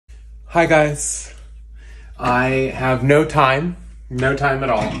Hi guys. I have no time at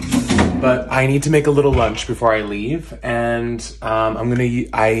all, but I need to make a little lunch before I leave, and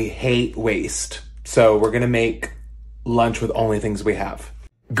I hate waste. So we're gonna make lunch with only things we have.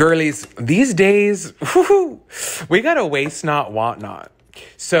 Girlies, these days, we gotta waste not, want not.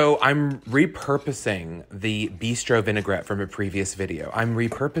 So I'm repurposing the bistro vinaigrette from a previous video. I'm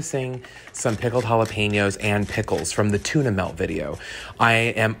repurposing some pickled jalapenos and pickles from the tuna melt video. I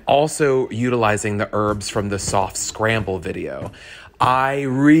am also utilizing the herbs from the soft scramble video. I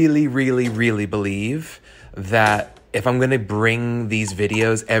really believe that if I'm gonna bring these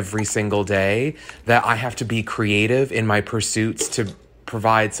videos every single day, that I have to be creative in my pursuits to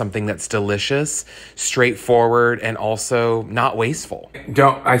provide something that's delicious, straightforward, and also not wasteful.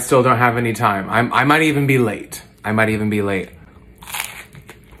 I still don't have any time. I might even be late.